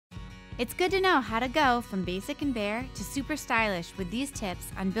It's good to know how to go from basic and bare to super stylish with these tips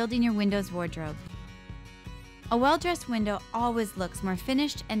on building your windows wardrobe. A well-dressed window always looks more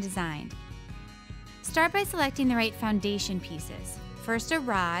finished and designed. Start by selecting the right foundation pieces. First a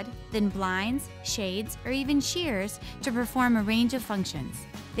rod, then blinds, shades, or even shears to perform a range of functions.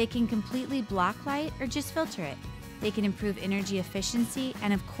 They can completely block light or just filter it. They can improve energy efficiency,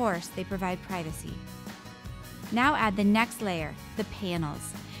 and of course, they provide privacy. Now add the next layer, the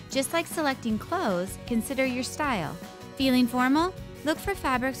panels. Just like selecting clothes, consider your style. Feeling formal? Look for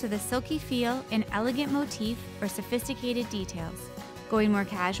fabrics with a silky feel, an elegant motif, or sophisticated details. Going more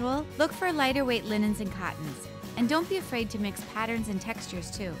casual? Look for lighter weight linens and cottons. And don't be afraid to mix patterns and textures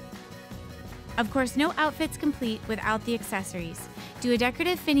too. Of course, no outfit's complete without the accessories. Do a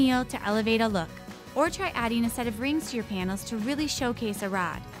decorative finial to elevate a look, or try adding a set of rings to your panels to really showcase a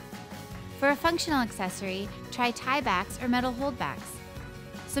rod. For a functional accessory, try tiebacks or metal holdbacks.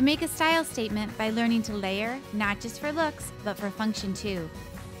 So make a style statement by learning to layer, not just for looks, but for function too.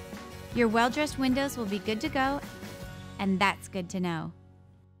 Your well-dressed windows will be good to go, and that's good to know.